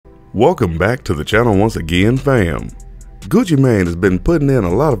Welcome back to the channel once again, fam. Gucci Mane has been putting in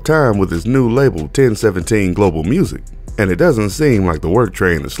a lot of time with his new label 1017 Global Music, and it doesn't seem like the work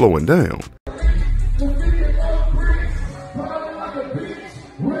train is slowing down.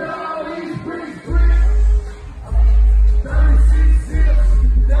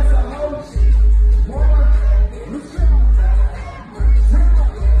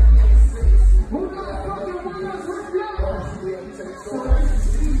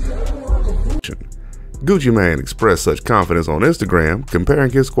 Gucci Mane expressed such confidence on Instagram, comparing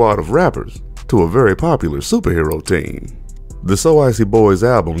his squad of rappers to a very popular superhero team. The So Icy Boys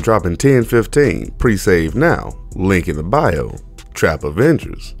album dropping 10/15, pre-save now, link in the bio, Trap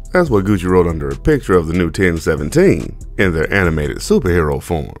Avengers. That's what Gucci wrote under a picture of the new 1017 in their animated superhero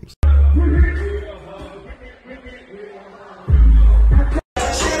forms.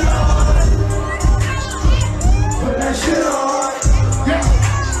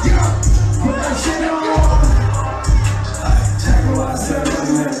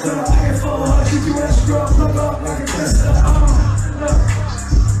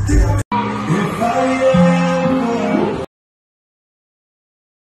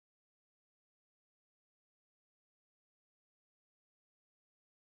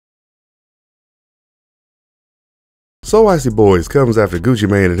 So Icy Boys comes after Gucci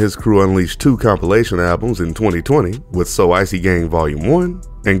Mane and his crew unleashed two compilation albums in 2020 with So Icy Gang Volume 1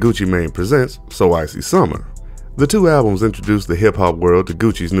 and Gucci Mane Presents So Icy Summer. The two albums introduced the hip-hop world to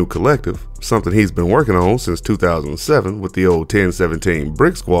Gucci's new collective, something he's been working on since 2007 with the old 1017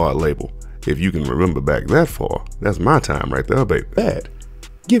 Brick Squad label. If you can remember back that far, that's my time right there, baby. Bad.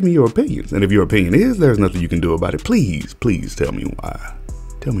 Give me your opinions, and if your opinion is there's nothing you can do about it, please tell me why.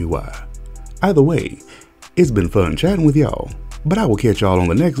 Tell me why. Either way, it's been fun chatting with y'all, but I will catch y'all on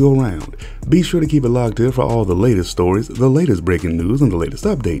the next go round. Be sure to keep it locked in for all the latest stories, the latest breaking news, and the latest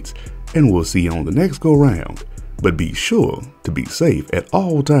updates, and we'll see you on the next go round. But be sure to be safe at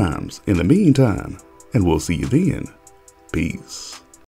all times in the meantime, and we'll see you then. Peace.